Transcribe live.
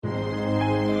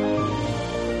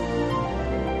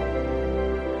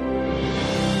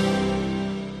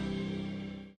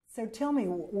tell me,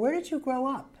 where did you grow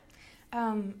up?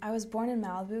 I was born in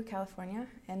Malibu, California,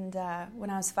 and when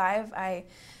I was 5,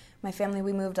 my family,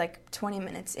 we moved like 20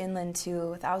 minutes inland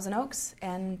to Thousand Oaks,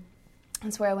 and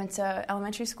that's where I went to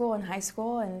elementary school and high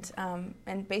school,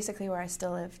 and basically where I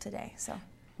still live today. So,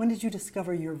 when did you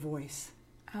discover your voice?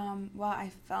 Well, I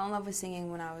fell in love with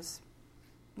singing when I was,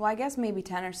 I guess maybe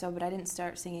 10 or so, but I didn't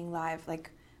start singing live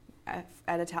like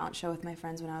at a talent show with my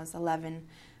friends when I was 11.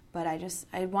 But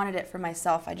I wanted it for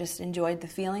myself. I just enjoyed the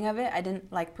feeling of it. I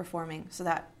didn't like performing, so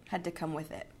that had to come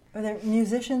with it. Are there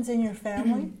musicians in your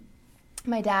family?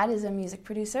 My dad is a music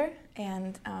producer,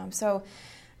 and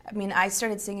I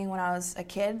started singing when I was a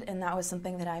kid, and that was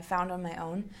something that I found on my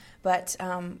own. But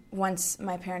once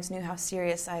my parents knew how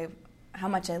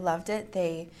much I loved it,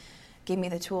 they gave me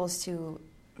the tools to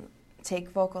take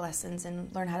vocal lessons and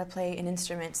learn how to play an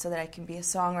instrument so that I can be a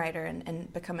songwriter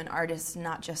and become an artist,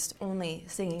 not just only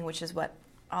singing, which is what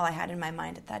all I had in my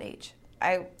mind at that age.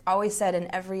 I always said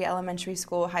in every elementary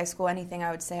school, high school, anything,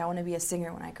 I would say I want to be a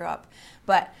singer when I grow up.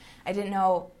 But I didn't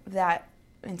know that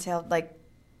until like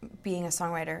being a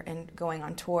songwriter and going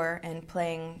on tour and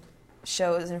playing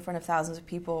shows in front of thousands of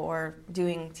people or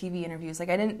doing TV interviews. Like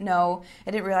I didn't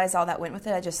realize all that went with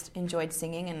it. I just enjoyed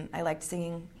singing, and I liked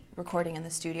singing, recording in the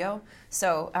studio.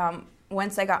 So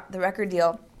once I got the record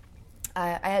deal,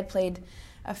 I had played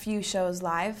a few shows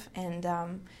live, and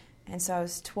so I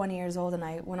was 20 years old, and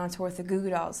I went on tour with the Goo Goo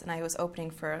Dolls, and I was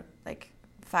opening for like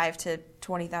 5,000 to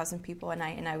 20,000 people a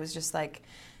night, and I was just like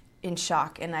in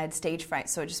shock, and I had stage fright,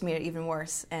 so it just made it even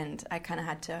worse. And I kind of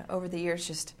had to, over the years,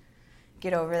 just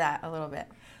get over that a little bit.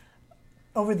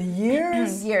 Over the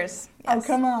years? Years. Yes. Oh,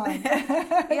 come on.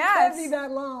 Yeah, it can't be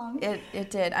that long. It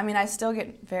did. I mean, I still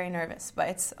get very nervous, but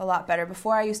it's a lot better.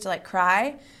 Before I used to like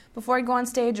cry before I'd go on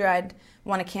stage, or I'd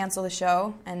want to cancel the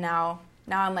show, and now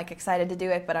I'm like excited to do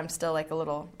it, but I'm still like a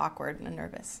little awkward and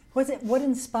nervous. What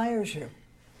inspires you?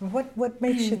 What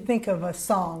makes you think of a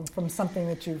song from something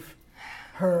that you've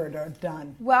heard or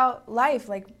done? Well, life,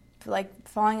 like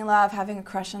falling in love, having a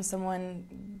crush on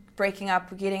someone, breaking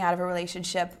up, getting out of a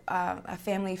relationship, a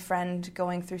family friend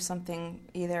going through something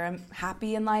either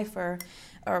happy in life or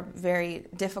very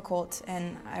difficult,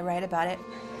 and I write about it.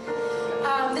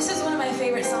 This is one of my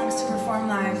favorite songs to perform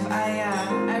live.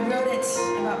 I wrote it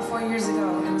about 4 years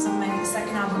ago. It was on my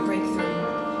second album, Breakthrough.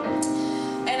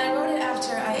 And I wrote it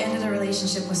after I ended a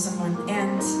relationship with someone.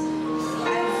 And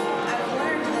I've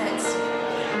learned that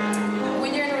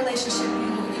when you're in a relationship,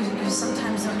 you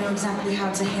sometimes don't know exactly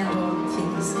how to handle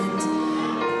things. And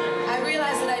I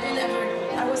realized that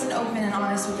I wasn't open and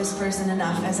honest with this person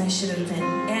enough as I should have been.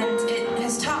 And it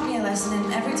has taught me a lesson,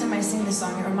 and every time I sing this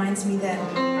song, it reminds me that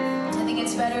I think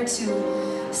it's better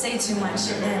to say too much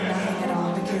than nothing at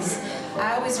all, because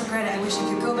I always regret it. I wish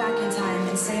I could go back in time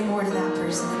and say more to that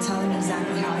person and tell them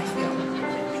exactly how I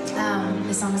feel.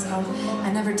 The song is called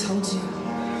I Never Told You.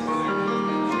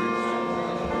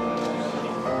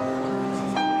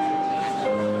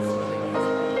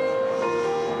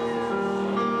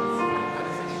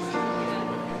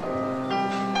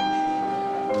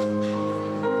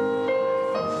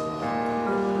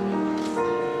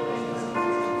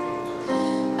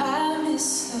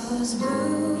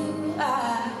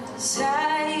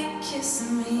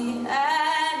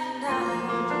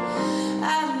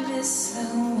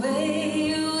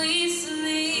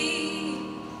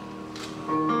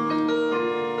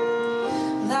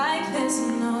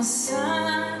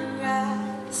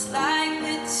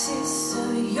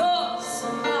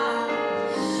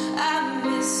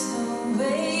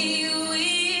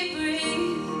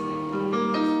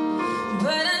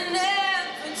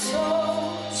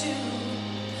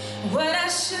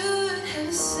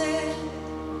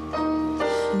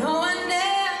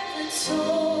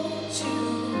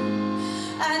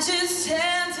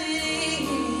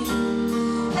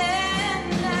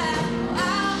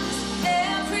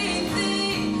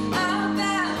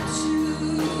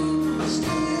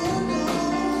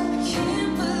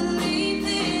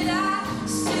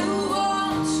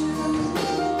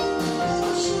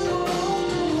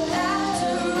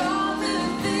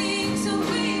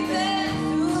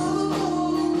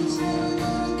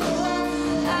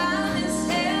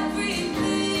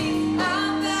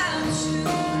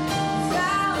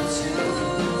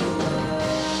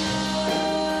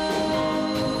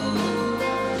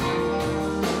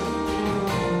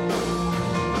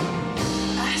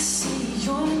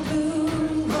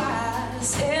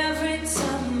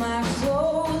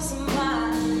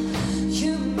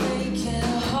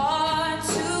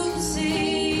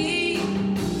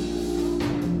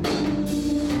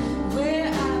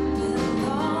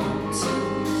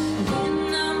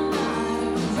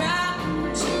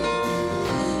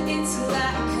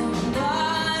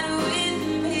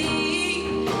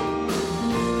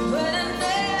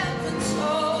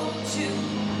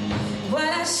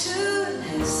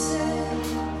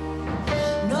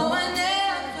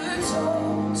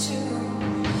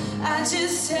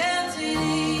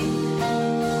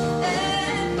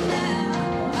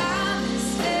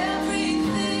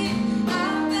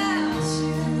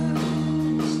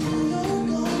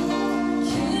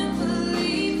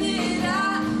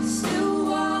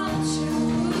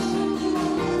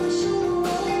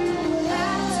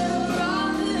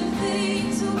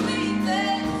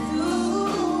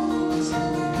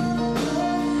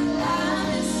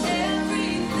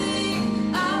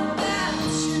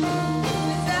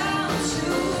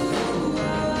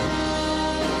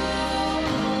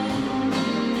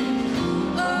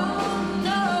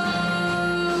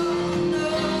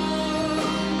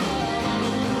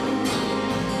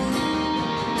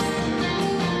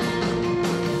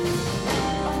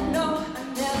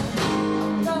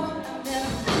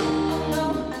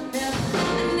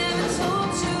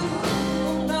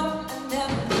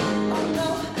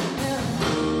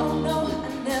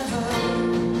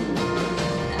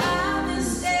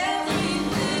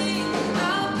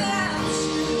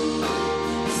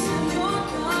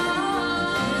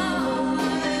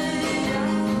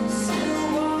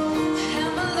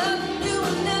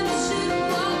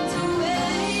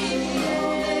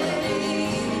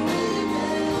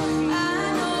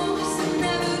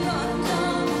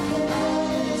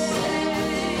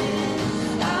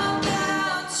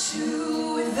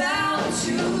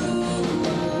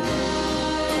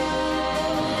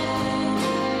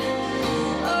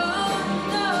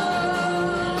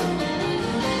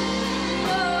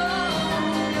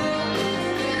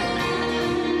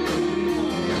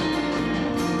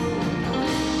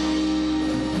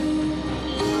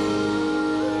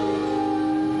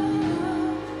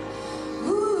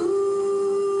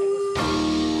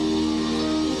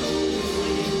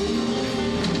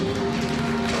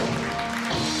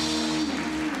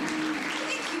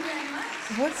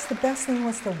 What's the best thing,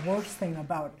 what's the worst thing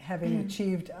about having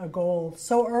achieved a goal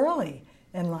so early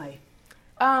in life?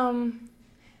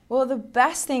 Well, the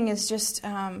best thing is just,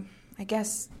 I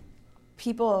guess,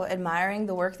 people admiring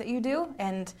the work that you do,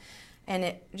 and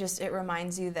it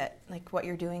reminds you that like what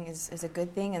you're doing is a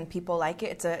good thing, and people like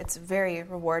it. It's very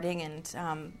rewarding and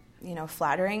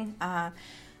flattering. I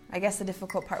guess the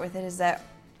difficult part with it is that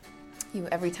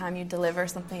every time you deliver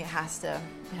something, it has to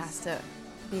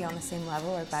be on the same level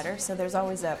or better. So there's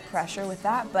always a pressure with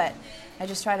that, but I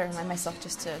just try to remind myself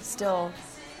just to still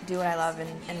do what I love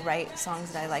and write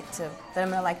songs that I'm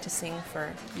gonna like to sing for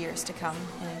years to come,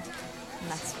 and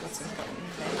that's what's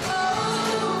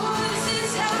important.